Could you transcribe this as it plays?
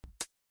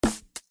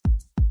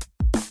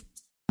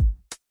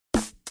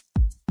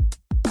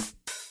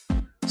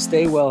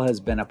Staywell has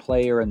been a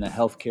player in the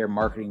healthcare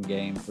marketing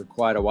game for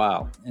quite a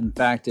while. In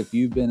fact, if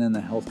you've been in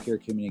the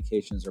healthcare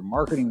communications or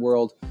marketing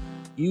world,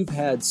 you've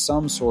had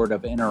some sort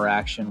of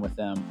interaction with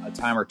them a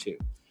time or two.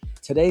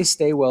 Today,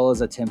 Staywell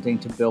is attempting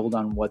to build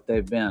on what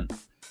they've been,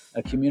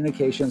 a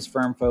communications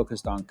firm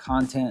focused on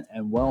content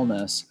and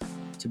wellness,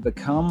 to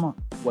become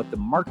what the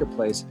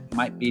marketplace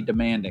might be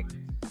demanding,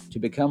 to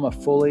become a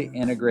fully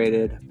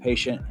integrated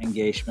patient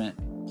engagement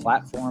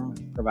platform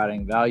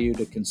providing value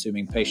to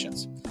consuming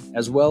patients,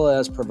 as well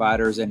as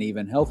providers and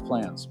even health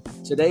plans.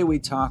 Today, we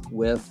talk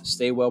with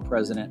Staywell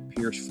President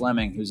Pierce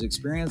Fleming, whose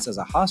experience as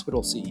a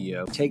hospital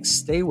CEO takes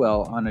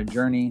Staywell on a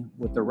journey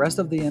with the rest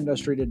of the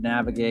industry to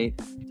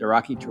navigate the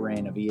rocky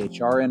terrain of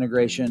EHR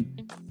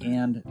integration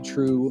and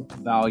true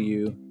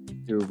value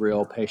through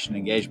real patient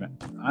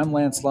engagement. I'm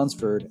Lance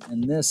Lunsford,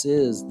 and this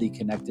is the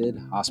Connected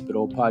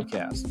Hospital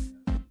Podcast.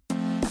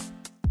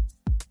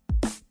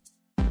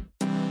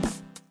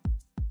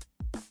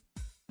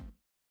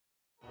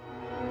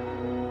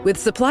 With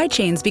supply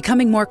chains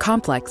becoming more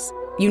complex,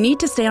 you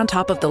need to stay on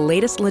top of the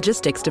latest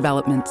logistics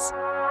developments.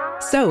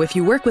 So if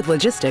you work with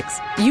logistics,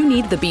 you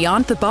need the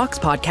Beyond the Box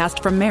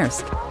podcast from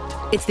Maersk.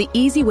 It's the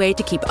easy way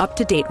to keep up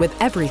to date with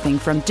everything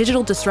from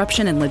digital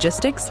disruption in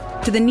logistics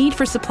to the need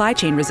for supply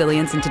chain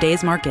resilience in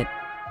today's market.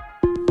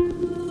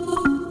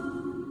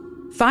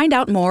 Find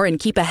out more and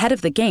keep ahead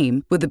of the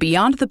game with the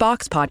Beyond the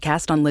Box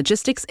podcast on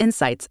logistics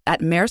insights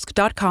at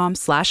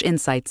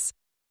maersk.com/insights.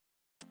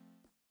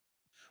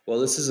 Well,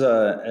 this is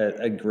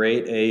a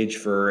great age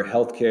for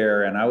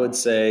healthcare, and I would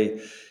say,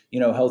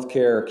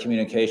 healthcare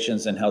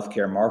communications and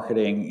healthcare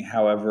marketing,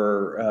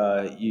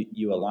 however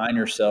you align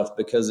yourself,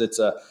 because it's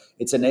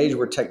an age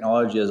where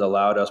technology has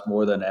allowed us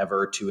more than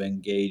ever to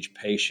engage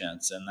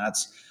patients. And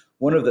that's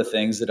one of the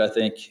things that I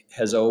think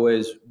has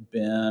always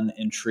been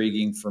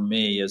intriguing for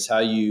me, is how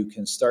you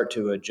can start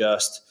to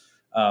adjust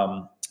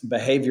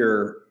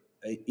behavior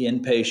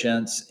in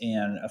patients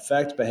and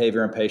affect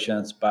behavior in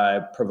patients by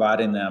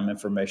providing them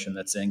information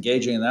that's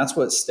engaging. And that's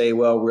what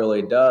Staywell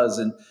really does.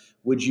 And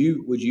would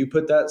you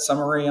put that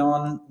summary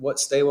on what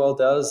Staywell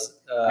does,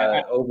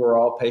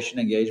 overall patient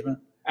engagement?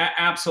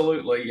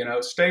 Absolutely.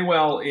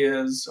 Staywell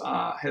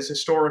has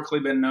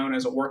historically been known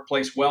as a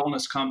workplace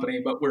wellness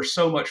company, but we're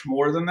so much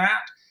more than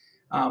that.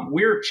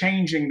 We're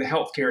changing the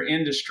healthcare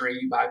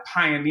industry by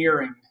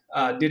pioneering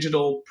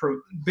digital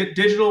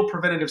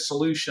preventative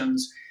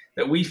solutions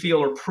that we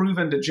feel are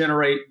proven to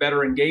generate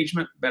better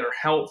engagement, better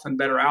health, and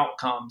better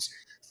outcomes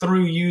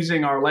through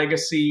using our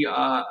legacy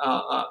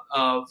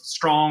of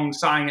strong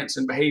science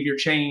and behavior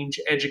change,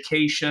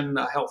 education,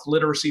 health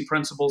literacy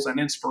principles, and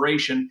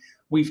inspiration.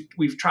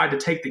 We've tried to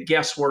take the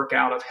guesswork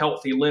out of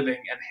healthy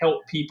living and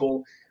help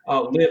people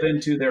live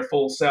into their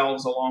full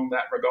selves along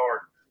that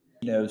regard.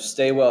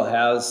 Staywell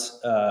has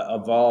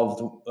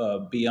evolved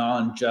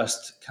beyond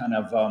just kind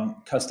of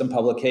custom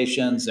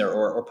publications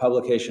or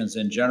publications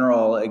in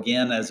general.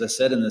 Again, as I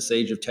said, in this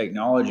age of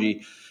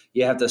technology,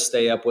 you have to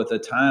stay up with the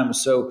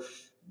times. So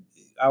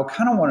I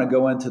kind of want to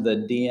go into the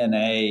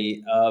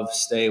DNA of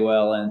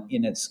Staywell and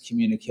in its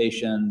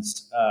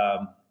communications,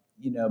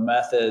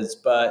 methods,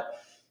 but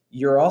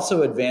you're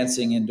also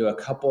advancing into a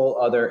couple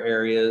other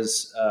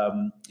areas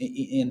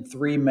in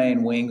three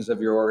main wings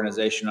of your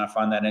organization. I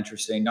find that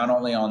interesting. Not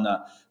only on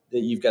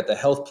you've got the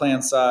health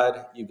plan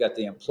side, you've got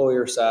the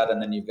employer side,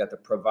 and then you've got the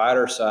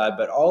provider side,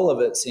 but all of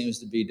it seems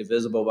to be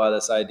divisible by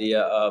this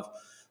idea of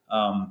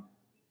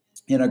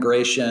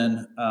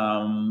integration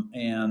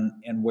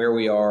and where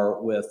we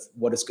are with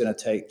what it's going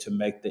to take to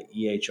make the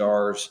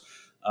EHRs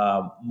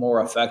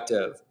more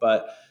effective.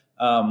 But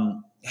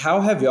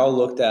how have y'all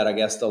looked at, I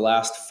guess, the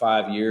last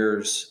 5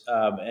 years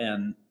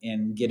and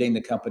getting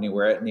the company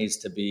where it needs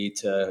to be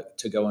to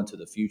go into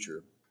the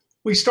future?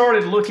 We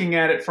started looking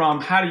at it from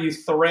how do you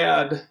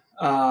thread,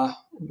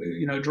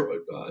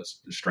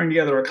 string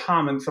together a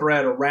common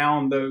thread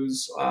around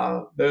those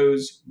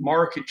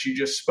markets you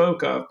just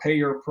spoke of,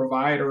 payer,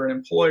 provider, and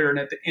employer. And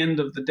at the end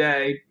of the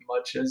day,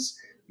 much as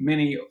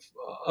many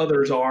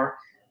others are,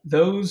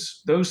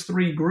 those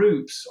three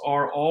groups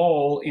are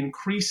all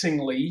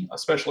increasingly,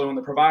 especially on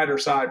the provider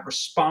side,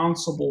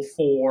 responsible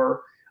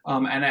for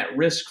and at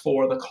risk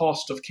for the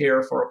cost of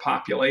care for a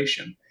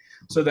population.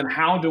 So then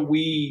how do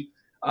we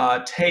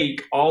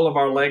take all of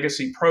our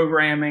legacy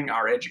programming,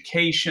 our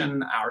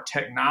education, our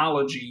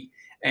technology,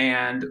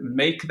 and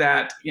make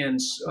that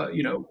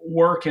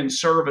work in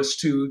service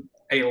to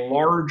a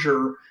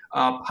larger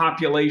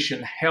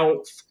population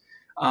health,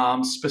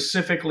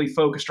 specifically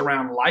focused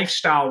around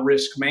lifestyle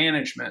risk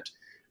management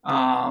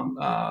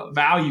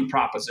value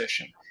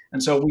proposition.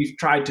 And so we've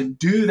tried to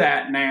do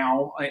that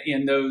now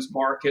in those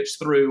markets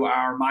through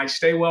our My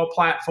Staywell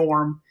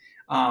platform,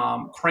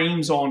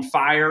 Cranes on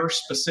Fire,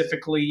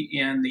 specifically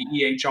in the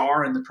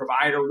EHR and the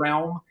provider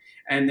realm,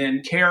 and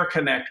then Care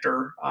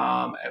Connector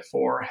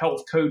for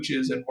health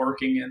coaches and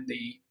working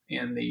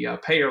in the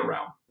payer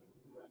realm.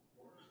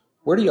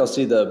 Where do y'all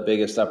see the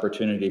biggest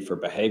opportunity for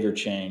behavior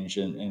change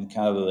and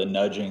kind of the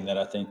nudging that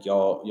I think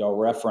y'all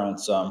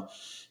reference?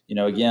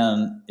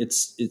 Again, it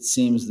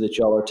seems that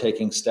y'all are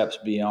taking steps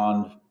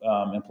beyond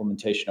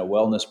implementation of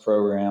wellness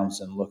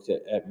programs and looked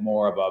at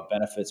more of a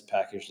benefits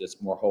package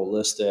that's more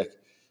holistic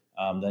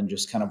than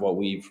just kind of what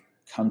we've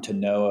come to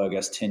know, I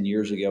guess, 10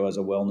 years ago as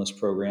a wellness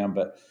program.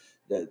 But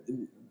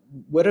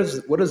what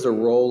is the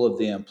role of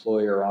the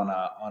employer on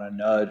a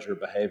nudge or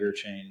behavior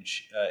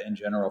change in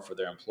general for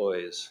their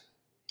employees?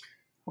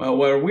 Well,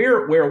 where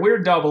we're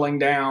doubling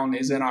down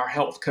is in our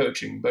health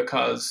coaching,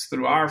 because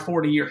through our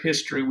 40-year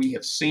history, we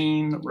have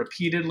seen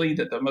repeatedly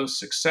that the most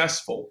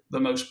successful, the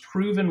most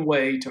proven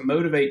way to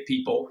motivate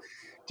people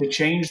to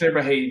change their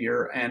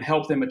behavior and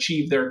help them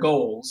achieve their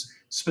goals,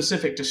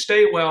 specific to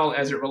Staywell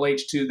as it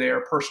relates to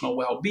their personal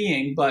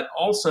well-being, but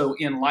also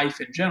in life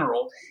in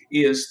general,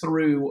 is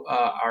through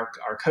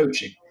our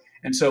coaching.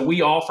 And so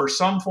we offer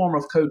some form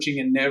of coaching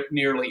in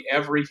nearly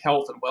every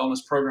health and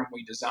wellness program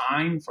we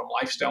design, from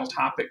lifestyle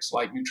topics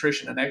like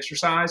nutrition and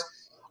exercise,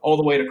 all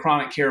the way to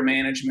chronic care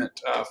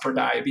management for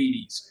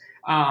diabetes.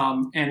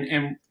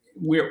 And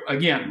we're,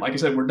 again, like I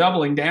said, we're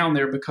doubling down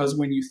there, because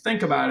when you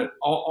think about it,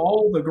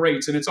 all the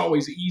greats, and it's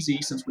always easy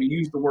since we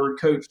use the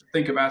word coach to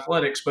think of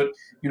athletics, but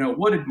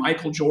what did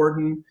Michael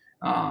Jordan,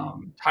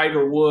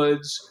 Tiger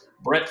Woods,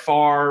 Brett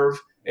Favre,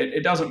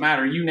 it doesn't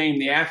matter. You name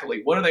the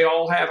athlete. What do they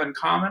all have in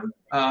common?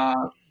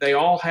 They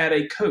all had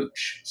a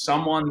coach,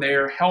 someone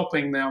there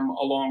helping them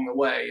along the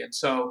way. And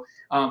so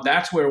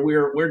that's where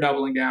we're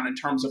doubling down in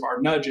terms of our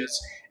nudges.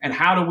 And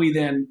how do we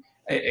then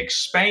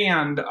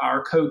expand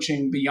our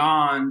coaching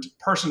beyond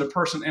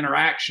person-to-person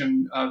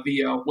interaction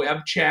via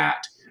web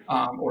chat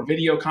or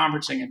video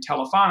conferencing and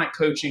telephonic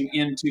coaching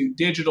into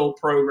digital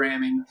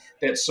programming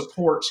that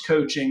supports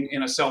coaching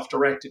in a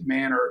self-directed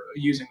manner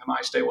using the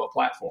My Staywell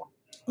platform?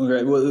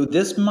 Okay, well,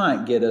 this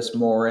might get us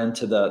more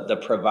into the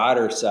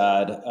provider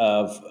side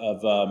of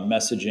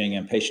messaging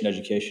and patient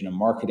education and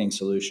marketing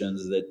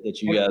solutions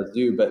that you guys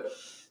do.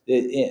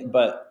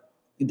 But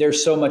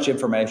there's so much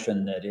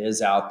information that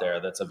is out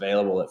there that's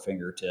available at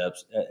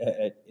fingertips,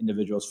 at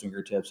individuals'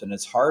 fingertips, and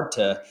it's hard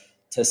to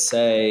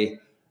say,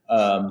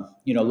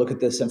 look at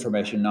this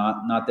information,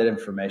 not that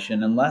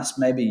information, unless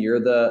maybe you're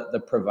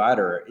the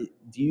provider.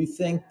 Do you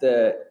think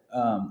that?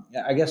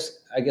 I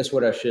guess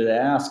what I should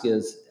ask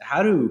is,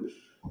 how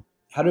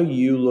do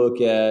you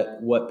look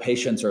at what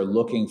patients are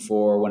looking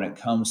for when it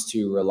comes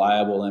to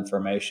reliable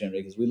information?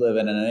 Because we live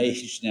in an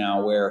age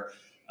now where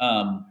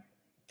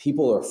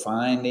people are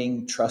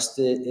finding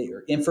trusted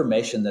or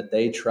information that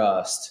they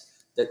trust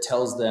that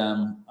tells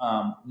them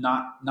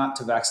not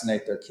to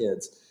vaccinate their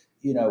kids,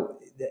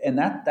 and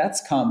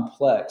that's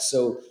complex.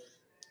 So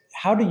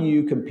how do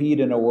you compete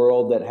in a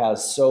world that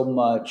has so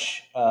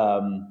much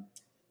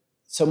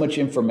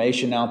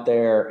information out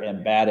there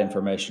and bad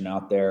information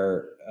out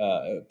there,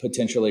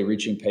 potentially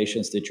reaching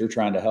patients that you're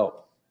trying to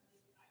help?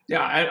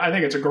 Yeah, I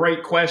think it's a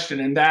great question.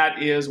 And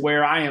that is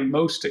where I am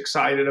most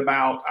excited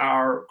about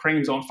our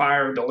Cranes on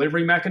Fire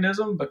delivery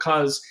mechanism,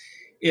 because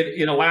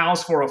it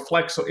allows for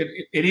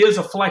it is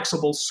a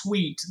flexible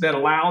suite that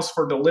allows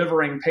for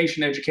delivering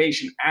patient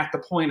education at the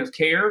point of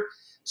care,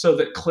 so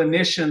that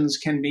clinicians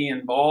can be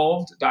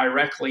involved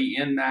directly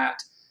in that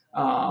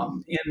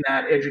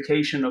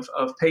education of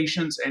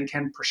patients, and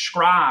can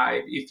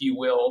prescribe, if you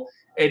will,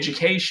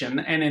 education.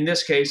 And in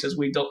this case, as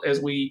we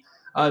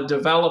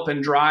develop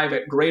and drive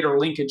at greater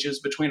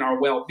linkages between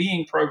our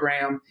well-being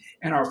program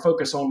and our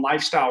focus on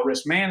lifestyle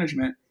risk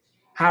management,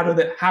 how do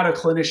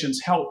clinicians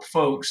help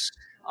folks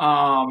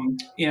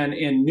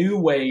in new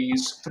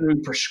ways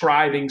through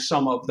prescribing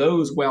some of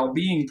those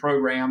well-being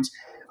programs,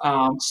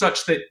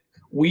 such that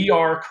we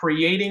are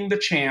creating the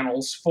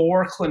channels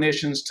for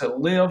clinicians to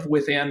live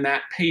within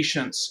that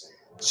patient's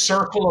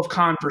circle of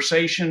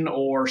conversation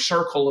or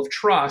circle of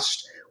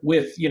trust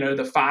with,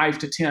 the 5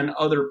 to 10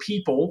 other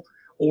people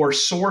or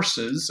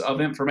sources of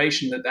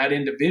information that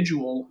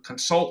individual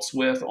consults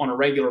with on a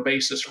regular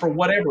basis for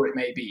whatever it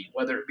may be,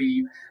 whether it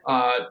be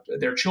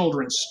their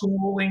children's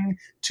schooling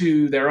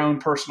to their own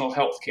personal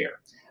health care.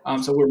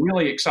 So we're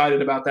really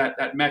excited about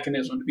that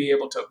mechanism, to be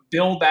able to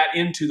build that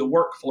into the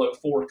workflow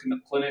for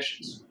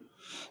clinicians.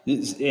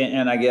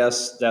 And I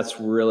guess that's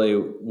really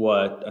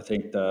what I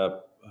think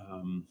the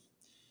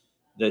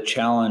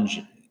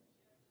challenge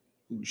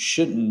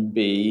shouldn't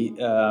be,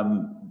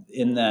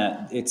 in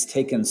that it's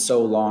taken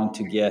so long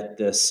to get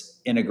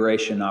this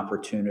integration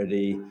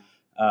opportunity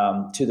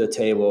to the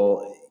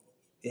table.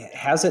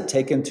 Has it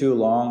taken too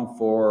long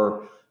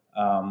for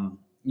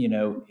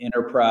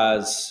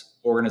enterprise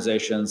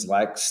organizations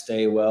like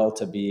Staywell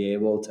to be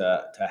able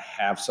to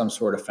have some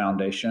sort of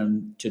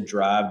foundation to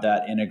drive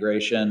that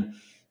integration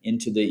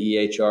into the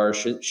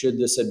EHR? Should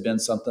this have been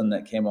something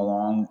that came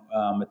along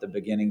at the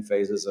beginning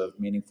phases of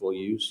meaningful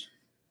use?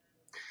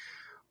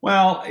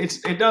 Well,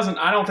 it doesn't.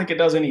 I don't think it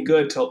does any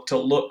good to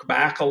look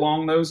back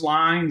along those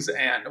lines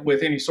and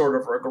with any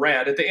sort of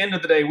regret. At the end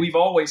of the day, we've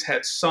always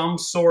had some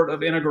sort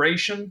of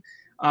integration.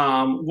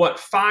 What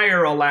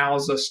FIRE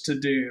allows us to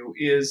do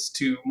is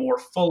to more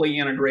fully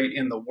integrate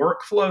in the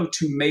workflow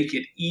to make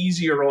it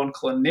easier on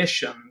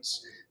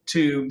clinicians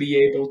to be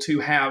able to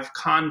have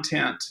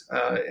content,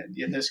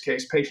 in this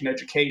case, patient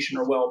education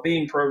or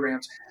well-being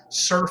programs,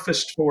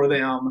 surfaced for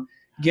them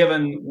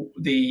given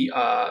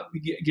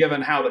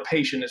how the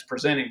patient is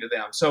presenting to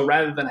them. So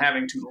rather than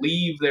having to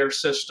leave their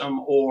system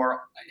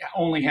or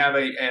only have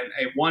a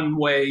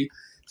one-way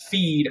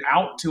feed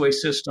out to a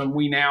system,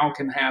 we now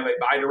can have a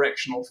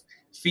bidirectional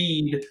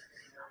feed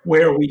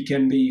where we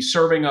can be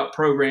serving up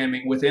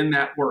programming within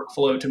that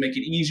workflow to make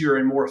it easier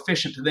and more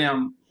efficient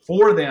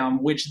for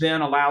them, which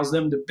then allows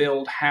them to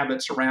build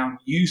habits around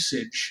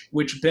usage,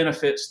 which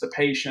benefits the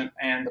patient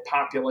and the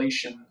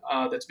population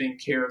that's being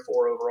cared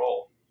for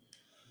overall.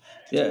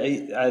 Yeah,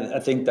 I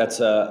think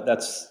that's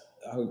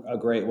a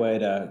great way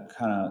to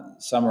kind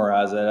of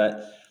summarize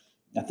it.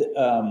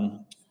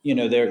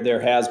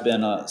 There has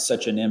been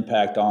such an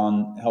impact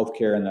on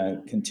healthcare and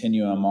the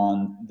continuum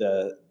on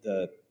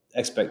the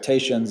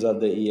expectations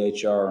of the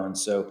EHR, and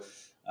so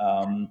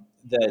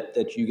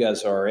that you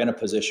guys are in a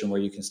position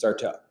where you can start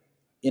to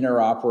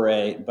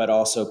interoperate, but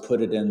also put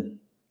it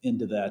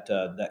into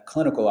that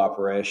clinical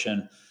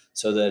operation,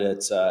 so that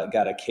it's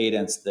got a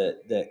cadence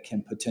that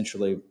can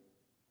potentially,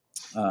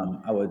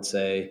 I would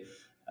say,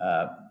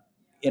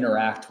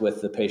 interact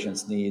with the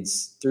patient's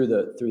needs through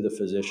the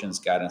physician's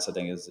guidance. I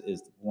think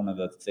is one of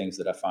the things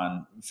that I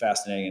find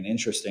fascinating and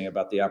interesting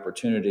about the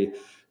opportunity.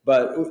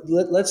 But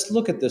let's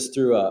look at this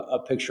through a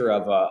picture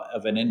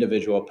of an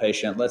individual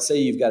patient. Let's say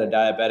you've got a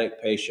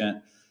diabetic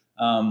patient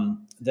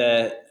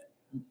that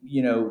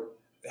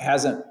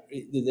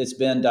it's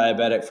been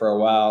diabetic for a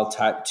while,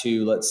 type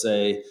 2, let's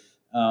say.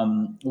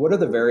 What are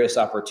the various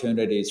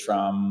opportunities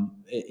from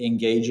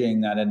engaging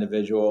that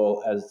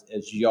individual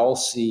as y'all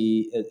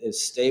see,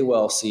 as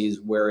Staywell sees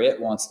where it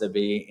wants to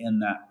be in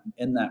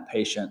that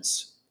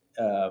patient's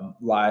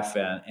life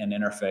and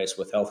interface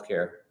with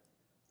healthcare?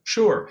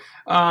 Sure.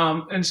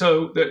 And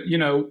so,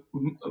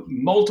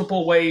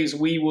 multiple ways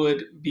we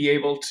would be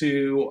able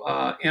to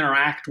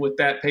interact with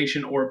that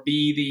patient or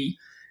be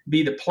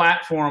the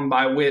platform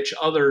by which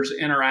others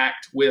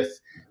interact with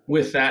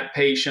that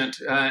patient,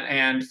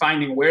 and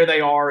finding where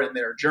they are in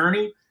their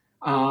journey,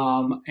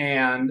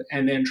 and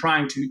then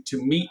trying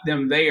to meet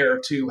them there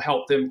to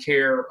help them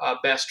care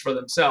best for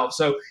themselves.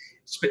 So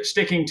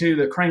sticking to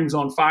the Cranes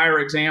on Fire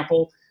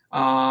example,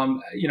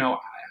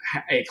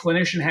 a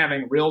clinician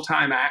having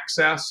real-time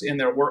access in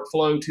their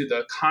workflow to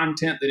the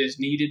content that is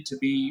needed to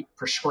be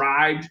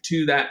prescribed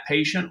to that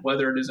patient,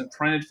 whether it is in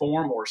printed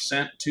form or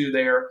sent to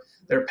their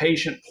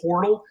patient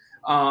portal,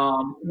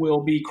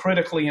 will be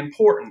critically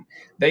important.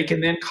 They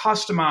can then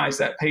customize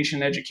that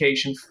patient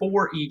education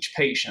for each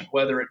patient,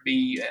 whether it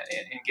be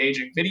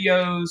engaging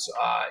videos,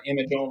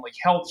 image-only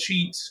health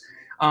sheets,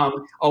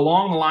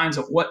 along the lines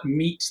of what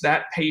meets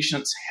that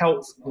patient's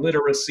health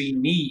literacy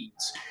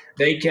needs.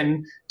 They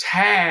can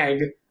tag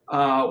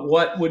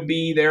what would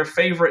be their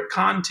favorite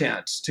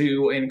content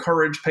to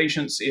encourage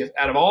patients, if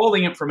out of all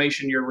the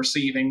information you're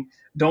receiving,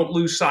 don't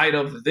lose sight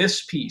of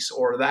this piece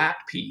or that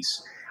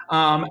piece.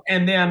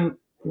 And then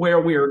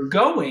where we're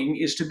going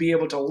is to be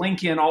able to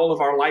link in all of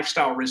our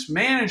lifestyle risk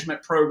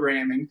management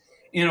programming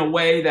in a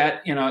way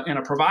that in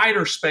a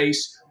provider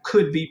space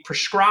could be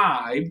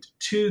prescribed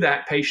to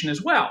that patient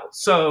as well.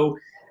 So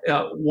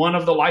one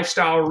of the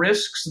lifestyle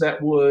risks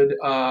that would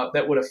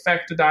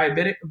affect a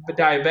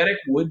diabetic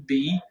would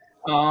be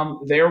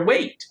their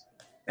weight,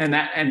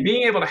 and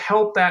being able to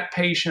help that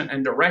patient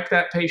and direct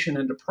that patient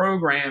into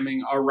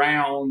programming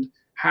around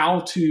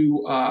how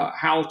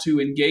to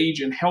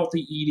engage in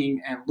healthy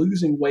eating and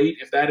losing weight,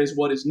 if that is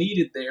what is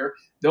needed there.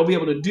 They'll be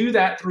able to do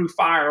that through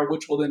FIRE,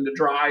 which will then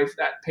drive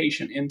that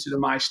patient into the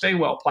My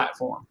Staywell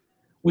platform,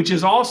 which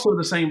is also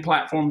the same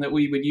platform that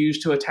we would use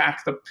to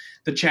attack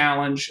the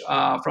challenge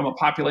from a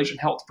population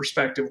health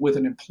perspective with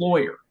an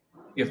employer.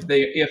 If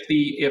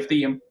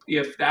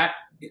that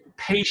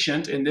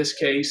patient in this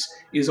case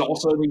is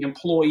also the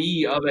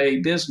employee of a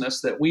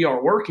business that we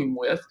are working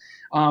with,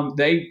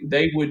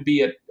 they would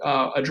be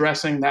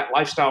addressing that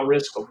lifestyle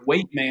risk of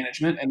weight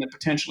management and then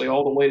potentially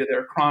all the way to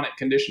their chronic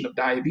condition of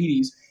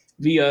diabetes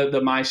via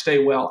the My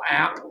Staywell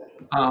app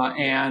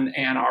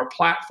and our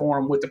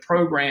platform with the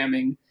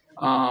programming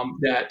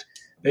that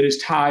is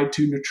tied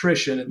to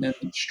nutrition and then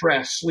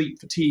stress, sleep,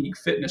 fatigue,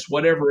 fitness,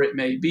 whatever it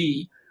may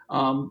be,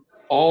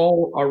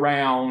 all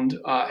around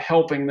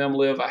helping them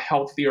live a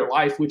healthier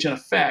life, which in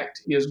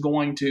effect is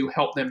going to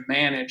help them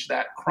manage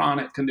that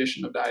chronic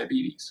condition of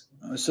diabetes.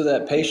 So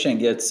that patient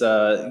gets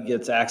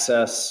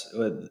access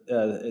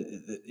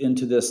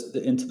into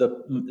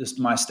this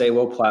My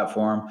Staywell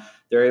platform.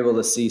 They're able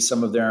to see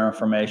some of their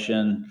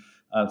information.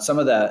 Some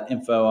of that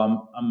info,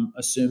 I'm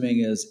assuming,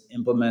 is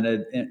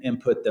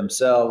input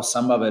themselves.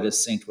 Some of it is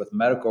synced with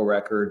medical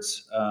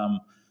records,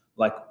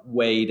 like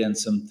weight and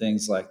some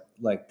things like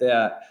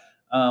that.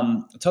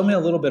 Tell me a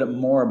little bit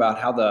more about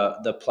how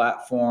the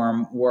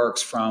platform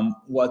works from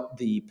what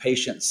the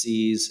patient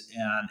sees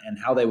and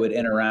how they would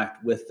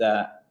interact with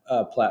that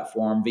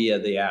platform via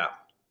the app.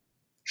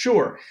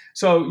 Sure.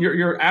 So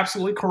you're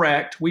absolutely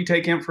correct. We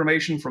take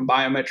information from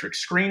biometric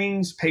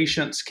screenings.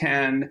 Patients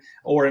can,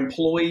 or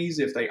employees,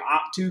 if they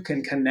opt to,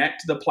 can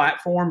connect the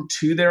platform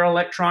to their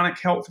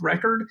electronic health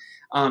record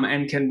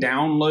and can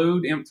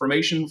download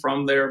information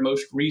from their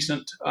most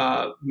recent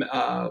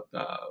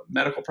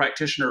medical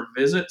practitioner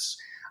visits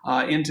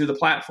into the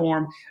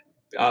platform.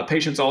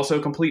 Patients also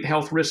complete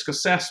health risk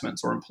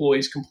assessments, or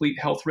employees complete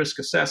health risk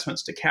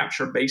assessments to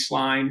capture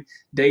baseline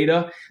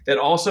data that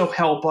also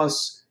help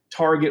us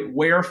target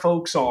where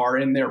folks are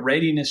in their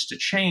readiness to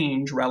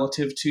change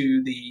relative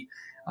to the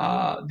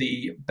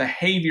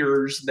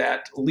behaviors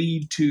that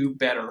lead to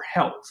better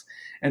health.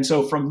 And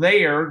so from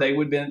there, they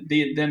would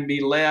then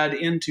be led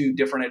into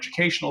different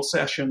educational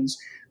sessions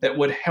that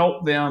would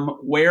help them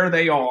where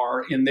they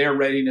are in their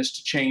readiness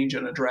to change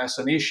and address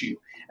an issue.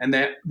 And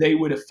that they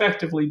would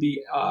effectively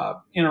be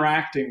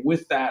interacting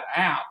with that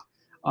app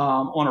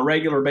on a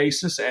regular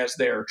basis as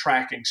they're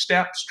tracking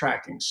steps,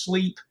 tracking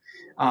sleep,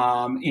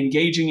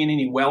 engaging in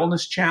any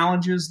wellness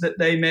challenges that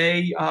they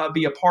may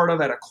be a part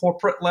of at a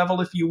corporate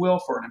level, if you will,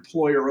 for an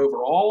employer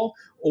overall,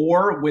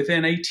 or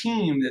within a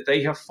team that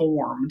they have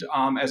formed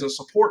as a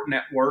support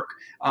network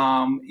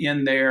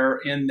in their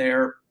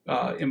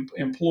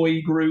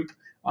employee group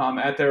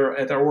at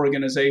their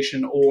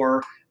organization,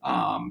 or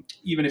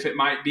even if it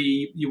might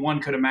be, one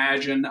could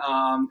imagine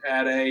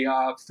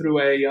through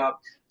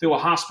a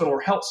hospital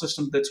or health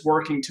system that's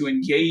working to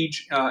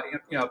engage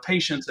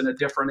patients in a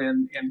different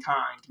in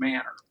kind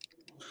manner.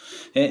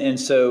 And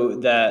so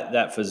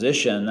that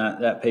physician,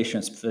 that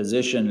patient's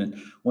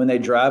physician, when they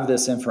drive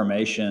this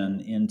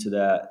information into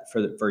that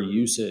for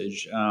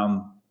usage,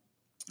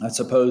 I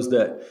suppose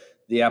that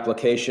the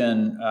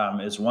application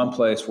is one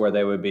place where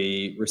they would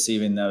be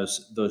receiving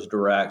those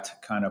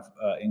direct kind of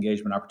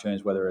engagement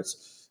opportunities, whether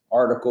it's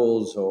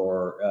articles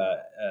or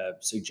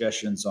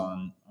suggestions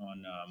on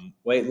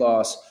weight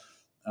loss,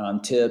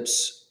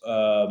 tips.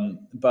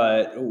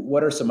 But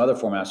what are some other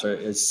formats?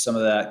 Is some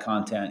of that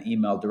content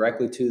emailed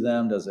directly to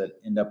them? Does it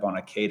end up on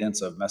a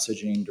cadence of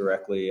messaging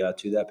directly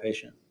to that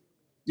patient?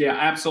 Yeah,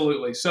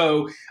 absolutely.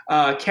 So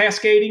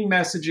cascading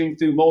messaging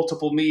through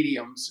multiple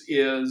mediums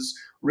is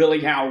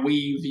really how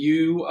we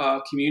view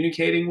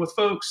communicating with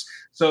folks,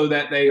 so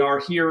that they are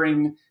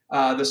hearing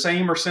the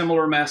same or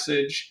similar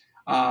message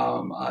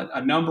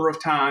a number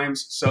of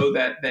times, so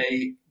that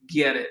they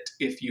get it,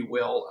 if you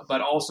will,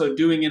 but also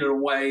doing it in a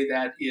way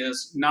that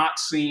is not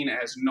seen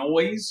as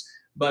noise,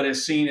 but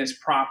is seen as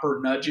proper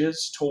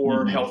nudges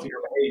toward healthier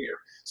behavior.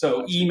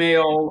 So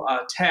email,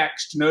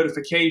 text,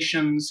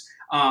 notifications,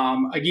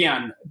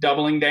 again,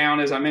 doubling down,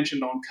 as I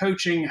mentioned, on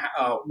coaching.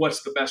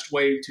 What's the best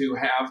way to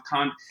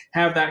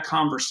have that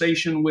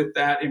conversation with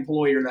that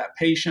employee or that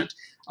patient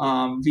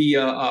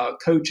via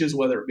coaches,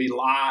 whether it be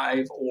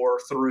live or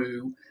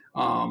through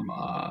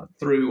a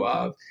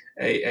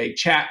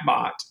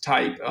chatbot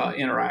type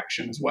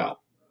interaction as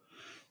well.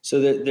 So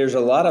there's a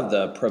lot of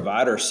the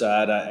provider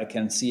side I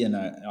can see in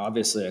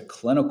obviously a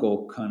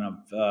clinical kind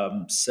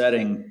of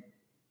setting,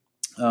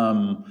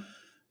 or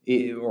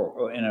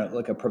in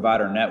a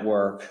provider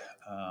network,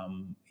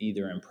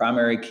 either in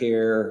primary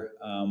care.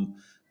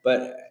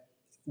 But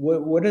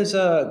what is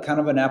a kind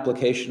of an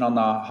application on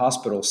the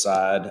hospital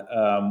side?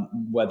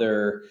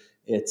 Whether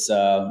it's,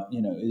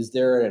 is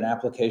there an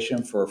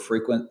application for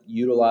frequent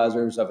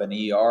utilizers of an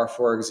ER,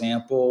 for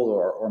example,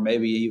 or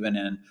maybe even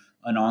in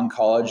an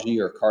oncology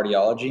or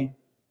cardiology?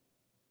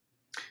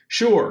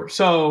 Sure.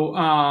 So,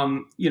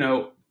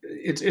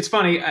 it's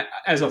funny.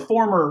 As a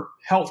former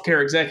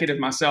healthcare executive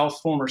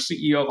myself, former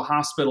CEO of a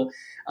hospital,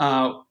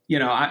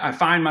 I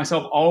find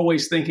myself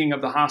always thinking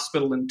of the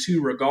hospital in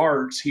two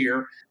regards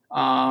here.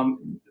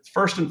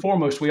 First and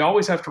foremost, we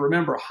always have to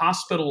remember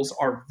hospitals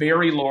are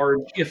very large,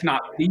 if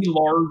not the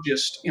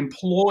largest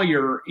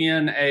employer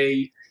in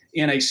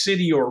a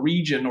city or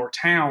region or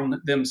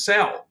town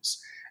themselves.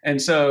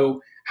 And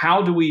so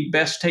how do we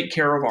best take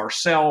care of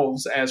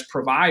ourselves as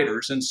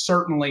providers, and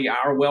certainly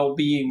our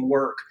well-being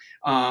work?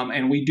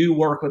 And we do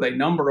work with a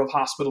number of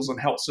hospitals and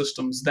health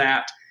systems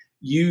that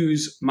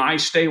use My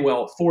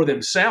Staywell for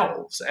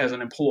themselves as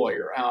an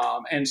employer.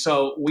 And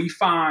so we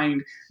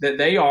find that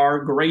they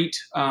are great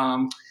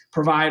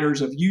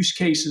providers of use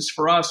cases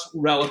for us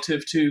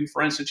relative to,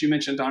 for instance, you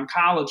mentioned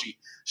oncology,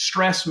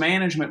 stress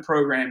management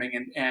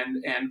programming,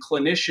 and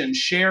clinicians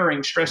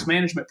sharing stress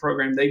management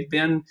program they've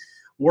been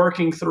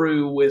working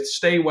through with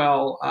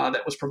Staywell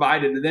that was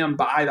provided to them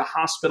by the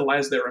hospital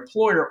as their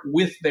employer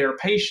with their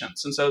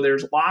patients. And so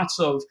there's lots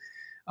of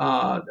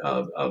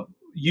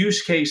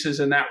use cases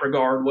in that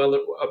regard,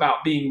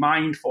 about being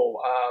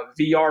mindful,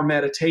 VR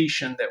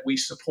meditation that we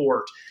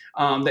support,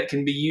 that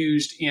can be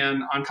used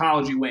in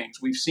oncology wings.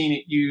 We've seen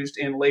it used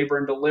in labor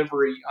and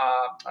delivery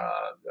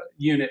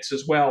units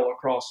as well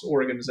across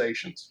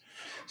organizations.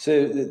 So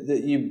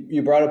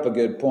you brought up a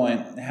good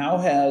point. How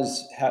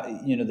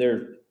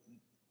their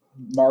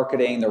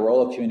marketing, the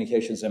role of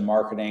communications and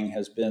marketing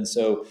has been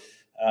so,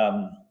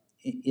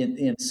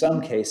 in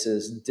some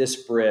cases,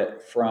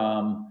 disparate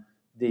from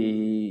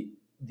the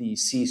the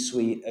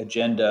C-suite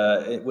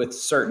agenda with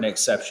certain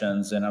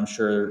exceptions, and I'm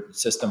sure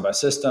system by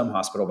system,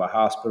 hospital by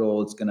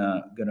hospital, it's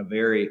gonna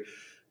vary.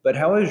 But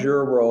how is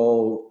your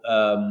role,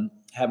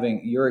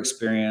 having your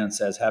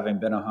experience as having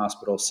been a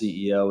hospital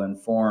CEO,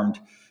 informed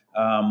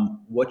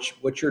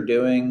what you're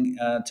doing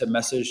to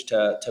message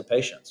to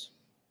patients?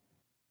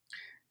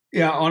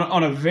 Yeah,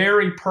 on a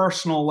very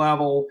personal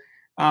level,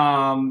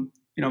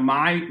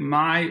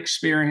 my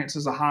experience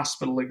as a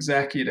hospital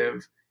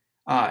executive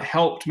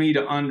helped me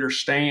to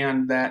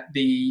understand that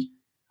the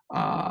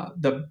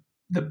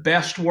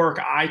best work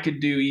I could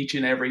do each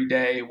and every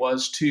day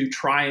was to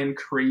try and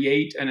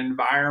create an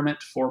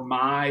environment for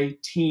my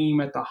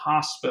team at the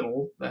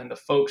hospital and the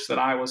folks that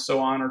I was so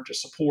honored to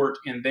support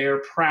in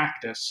their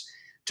practice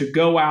to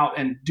go out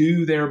and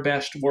do their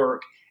best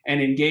work and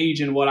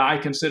engage in what I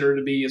consider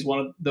to be is one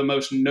of the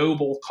most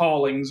noble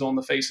callings on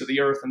the face of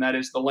the earth, and that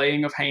is the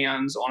laying of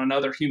hands on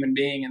another human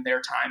being in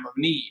their time of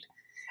need.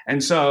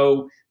 And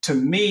so, to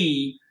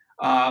me,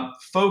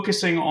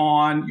 focusing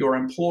on your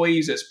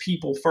employees as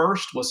people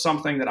first was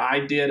something that I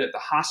did at the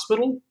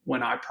hospital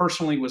when I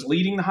personally was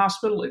leading the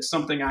hospital. It's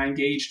something I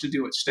engaged to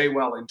do at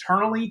Staywell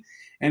internally.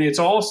 And it's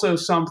also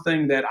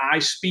something that I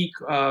speak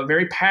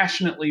very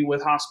passionately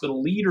with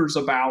hospital leaders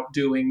about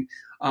doing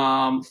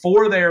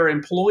for their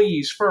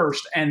employees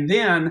first. And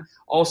then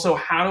also,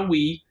 how do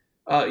we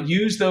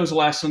use those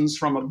lessons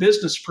from a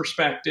business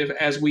perspective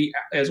as we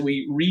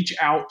reach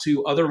out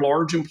to other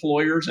large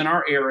employers in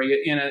our area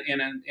in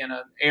an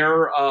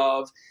era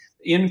of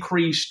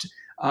increased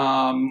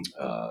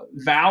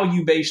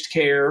value-based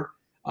care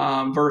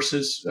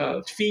versus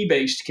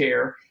fee-based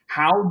care?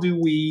 How do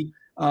we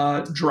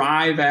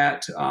drive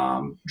at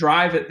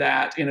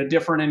that in a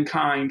different in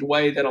kind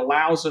way that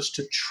allows us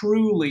to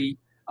truly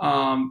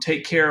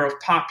take care of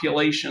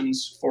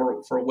populations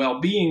for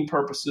well-being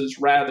purposes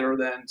rather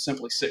than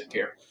simply sick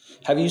care?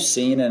 Have you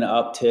seen an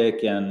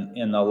uptick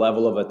in the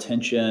level of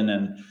attention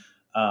and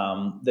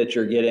that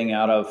you're getting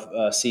out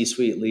of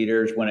C-suite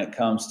leaders when it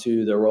comes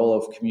to the role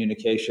of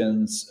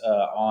communications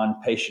on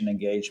patient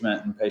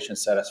engagement and patient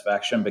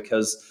satisfaction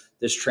because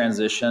this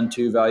transition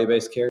to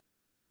value-based care?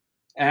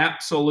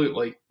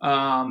 Absolutely.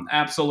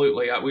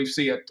 Absolutely. We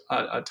see a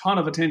ton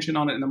of attention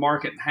on it in the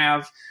market and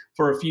have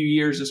for a few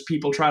years as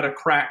people try to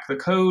crack the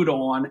code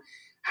on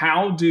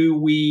how do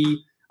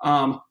we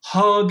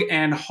hug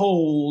and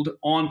hold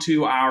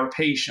onto our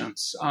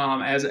patients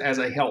as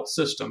a health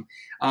system.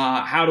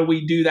 How do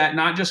we do that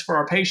not just for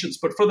our patients,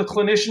 but for the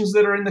clinicians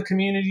that are in the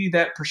community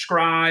that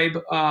prescribe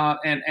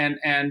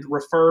and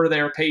refer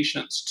their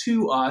patients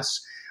to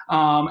us?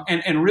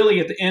 And really,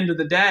 at the end of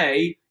the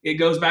day, it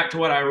goes back to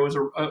what I was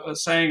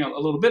saying a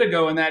little bit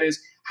ago, and that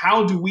is,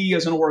 how do we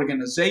as an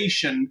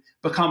organization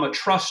become a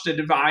trusted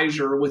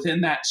advisor within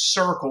that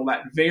circle,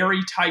 that very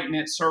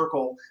tight-knit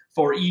circle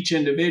for each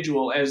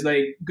individual as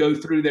they go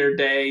through their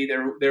day,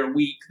 their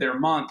week, their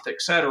month, et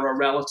cetera,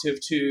 relative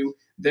to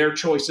their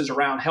choices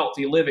around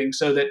healthy living,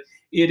 so that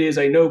it is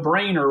a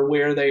no-brainer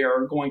where they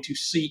are going to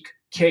seek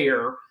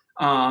care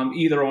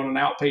either on an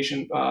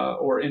outpatient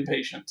or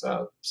inpatient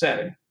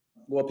setting.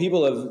 Well,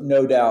 people have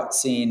no doubt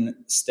seen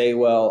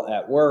Staywell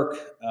at work,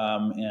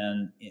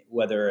 and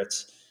whether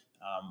it's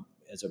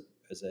as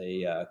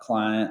a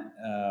client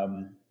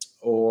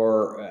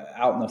or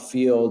out in the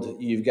field.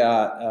 You've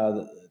got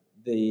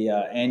the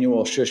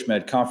annual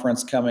SHUSHMED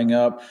conference coming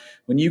up.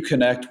 When you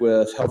connect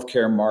with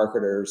healthcare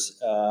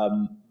marketers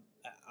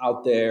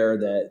out there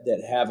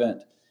that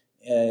haven't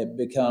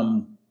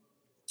become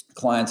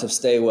clients of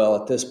Staywell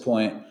at this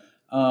point,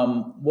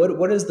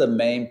 what is the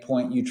main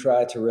point you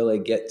try to really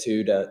get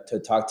to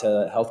talk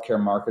to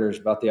healthcare marketers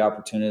about the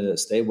opportunity that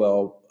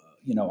Staywell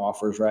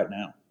offers right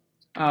now?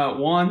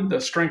 One, the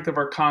strength of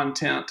our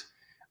content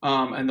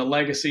and the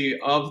legacy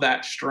of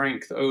that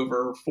strength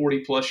over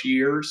 40 plus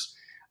years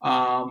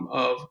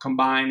of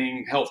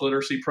combining health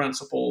literacy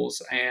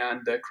principles and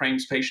the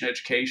CRAMES patient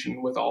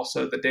education with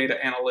also the data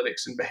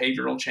analytics and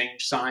behavioral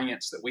change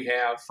science that we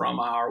have from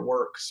our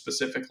work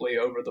specifically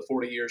over the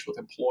 40 years with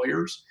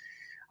employers.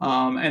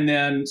 And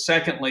then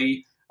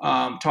secondly,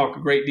 talk a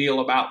great deal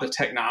about the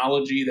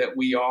technology that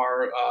we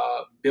are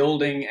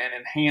building and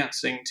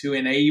enhancing to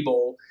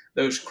enable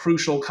those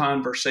crucial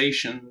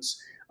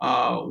conversations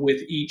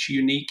with each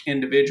unique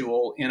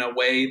individual in a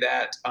way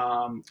that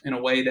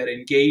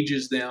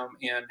engages them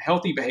in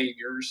healthy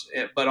behaviors,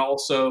 but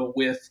also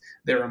with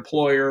their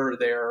employer,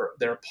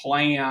 their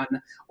plan,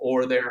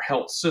 or their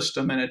health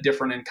system in a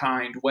different in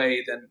kind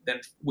way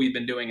than we've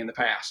been doing in the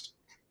past.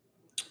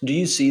 Do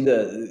you see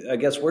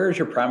where is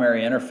your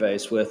primary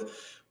interface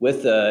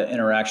with the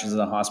interactions in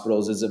the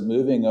hospitals? Is it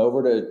moving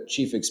over to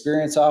chief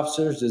experience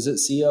officers? Is it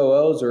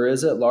COOs, or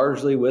is it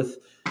largely with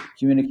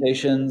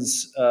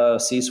communications,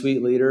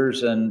 C-suite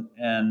leaders, and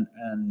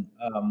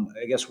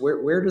I guess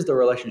where does the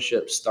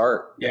relationship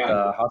start at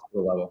the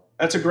hospital level?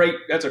 That's a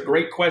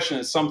great question.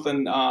 It's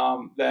something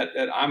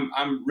that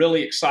I'm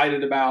really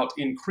excited about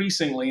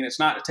increasingly, and it's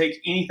not to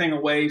take anything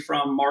away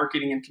from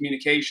marketing and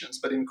communications,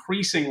 but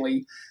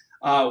increasingly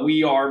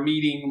we are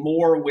meeting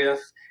more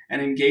with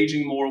and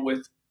engaging more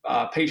with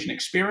patient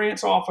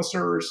experience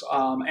officers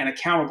and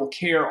accountable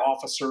care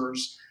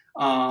officers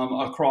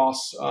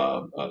across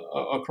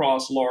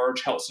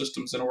large health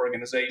systems and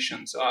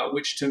organizations,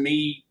 which to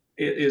me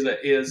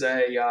is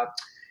a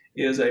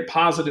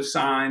positive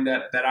sign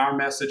that our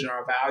message and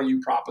our value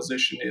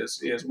proposition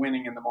is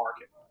winning in the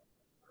market.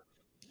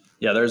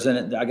 Yeah,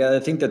 I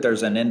think that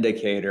there's an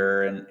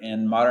indicator,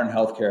 and Modern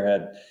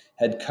Healthcare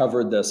had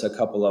covered this a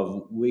couple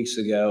of weeks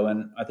ago,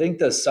 and I think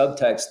the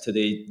subtext to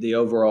the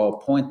overall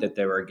point that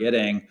they were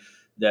getting,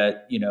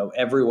 that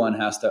everyone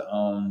has to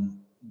own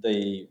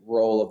the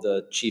role of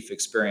the chief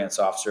experience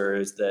officer,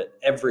 is that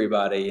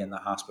everybody in the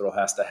hospital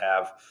has to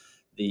have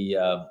the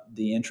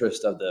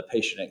interest of the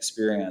patient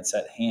experience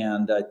at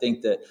hand. I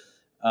think that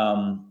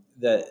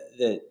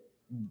that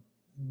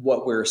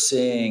what we're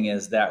seeing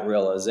is that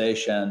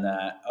realization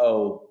that,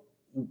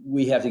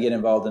 we have to get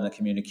involved in the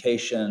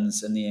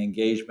communications and the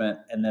engagement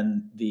and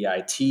then the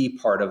IT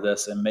part of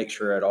this and make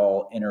sure it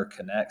all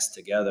interconnects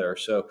together.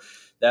 So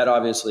that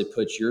obviously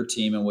puts your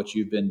team and what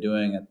you've been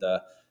doing at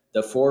the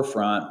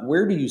forefront.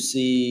 Where do you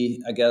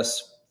see, I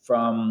guess,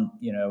 from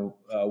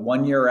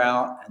 1 year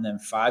out and then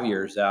 5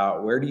 years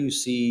out, where do you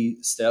see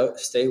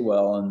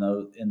Staywell in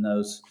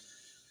those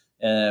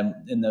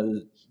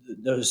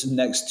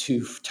next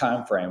two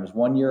time frames,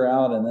 1 year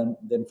out and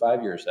then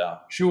 5 years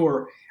out?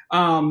 Sure.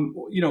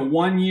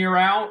 1 year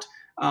out,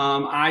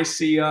 I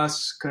see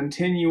us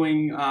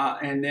continuing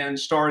and then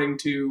starting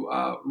to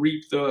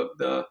reap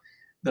the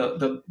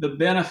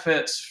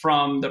benefits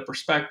from the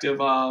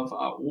perspective of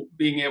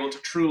being able to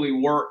truly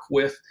work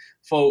with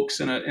folks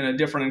in a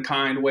different and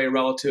kind way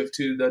relative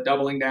to the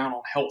doubling down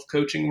on health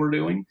coaching we're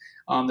doing.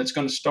 That's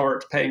going to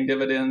start paying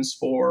dividends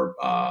for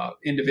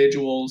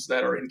individuals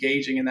that are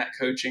engaging in that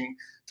coaching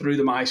through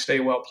the My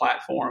Staywell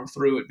platform,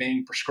 through it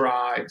being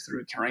prescribed,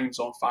 through Names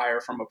on Fire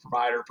from a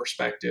provider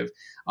perspective,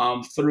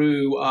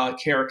 through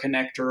Care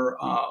Connector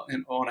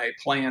on a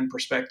plan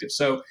perspective.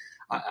 So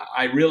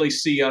I really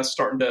see us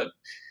starting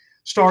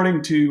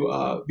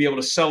to be able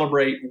to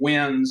celebrate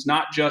wins,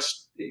 not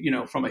just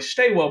from a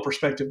Staywell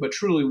perspective, but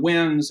truly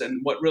wins. And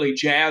what really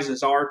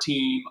jazzes our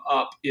team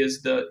up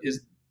is the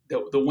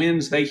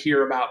wins they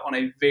hear about on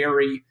a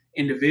very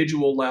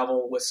individual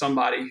level with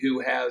somebody who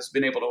has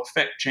been able to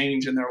affect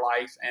change in their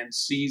life and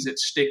sees it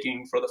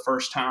sticking for the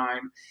first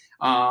time.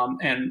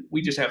 And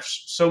we just have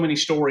so many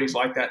stories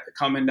like that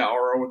come into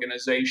our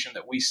organization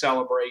that we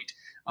celebrate,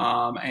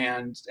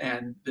 and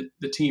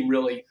the team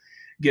really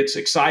gets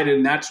excited,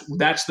 and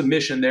that's the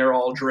mission they're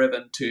all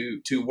driven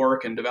to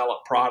work and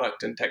develop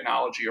product and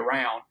technology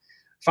around.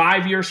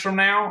 5 years from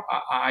now,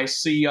 I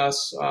see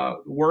us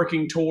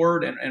working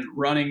toward and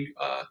running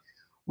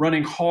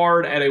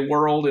hard at a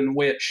world in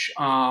which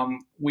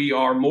we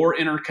are more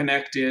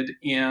interconnected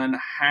in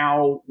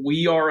how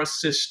we are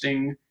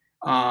assisting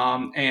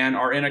and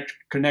are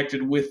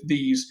interconnected with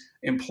these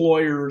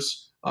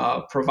employers,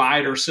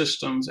 provider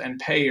systems, and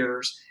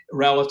payers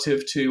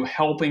relative to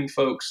helping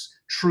folks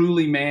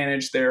truly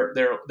manage their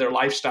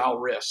lifestyle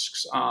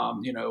risks.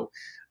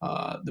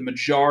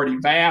 The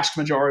vast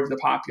majority of the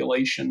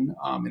population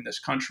in this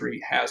country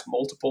has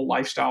multiple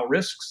lifestyle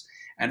risks.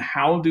 And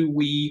how do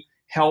we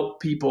help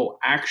people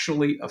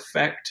actually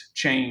affect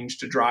change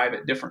to drive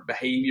at different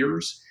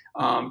behaviors?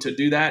 To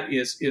do that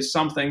is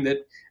something that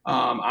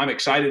I'm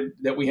excited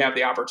that we have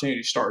the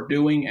opportunity to start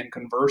doing and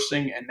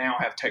conversing, and now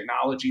have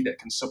technology that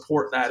can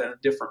support that in a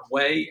different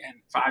way.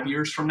 And 5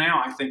 years from now,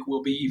 I think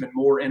we'll be even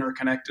more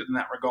interconnected in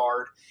that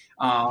regard.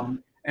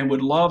 And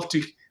would love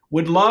to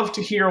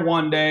hear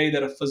one day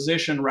that a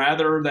physician,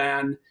 rather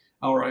than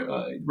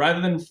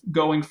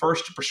going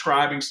first to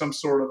prescribing some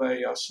sort of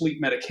a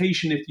sleep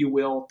medication, if you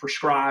will,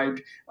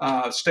 prescribed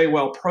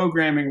Staywell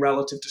programming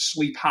relative to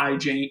sleep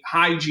hygiene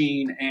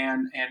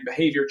and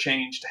behavior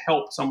change to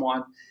help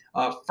someone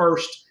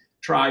first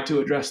try to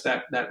address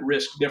that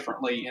risk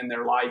differently in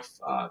their life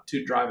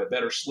to drive a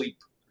better sleep,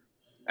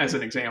 as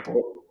an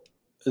example.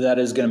 That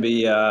is going to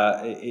be,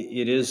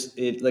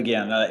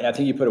 again, I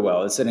think you put it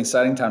well. It's an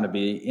exciting time to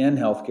be in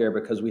healthcare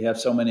because we have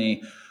so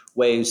many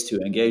ways to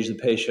engage the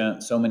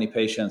patient, so many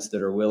patients that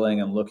are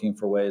willing and looking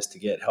for ways to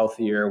get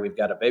healthier. We've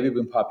got a baby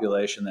boom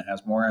population that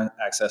has more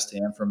access to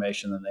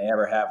information than they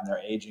ever have, and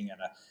they're aging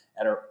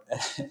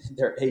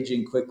they're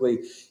aging quickly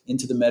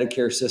into the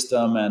Medicare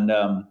system, and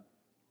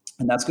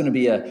that's going to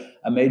be a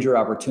major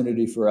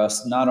opportunity for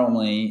us, not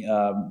only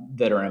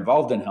that are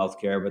involved in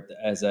healthcare, but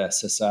as a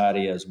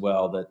society as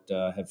well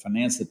that have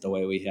financed it the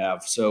way we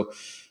have. So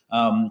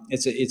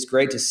it's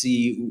great to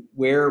see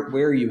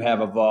where you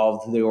have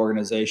evolved the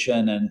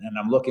organization, and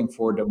I'm looking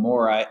forward to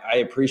more. I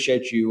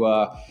appreciate you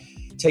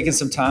taking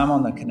some time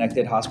on the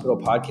Connected Hospital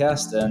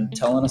podcast and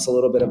telling us a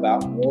little bit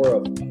about more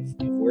of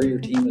where your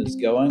team is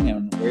going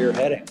and where you're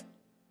heading.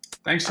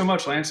 Thanks so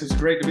much, Lance. It's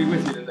great to be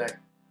with you today.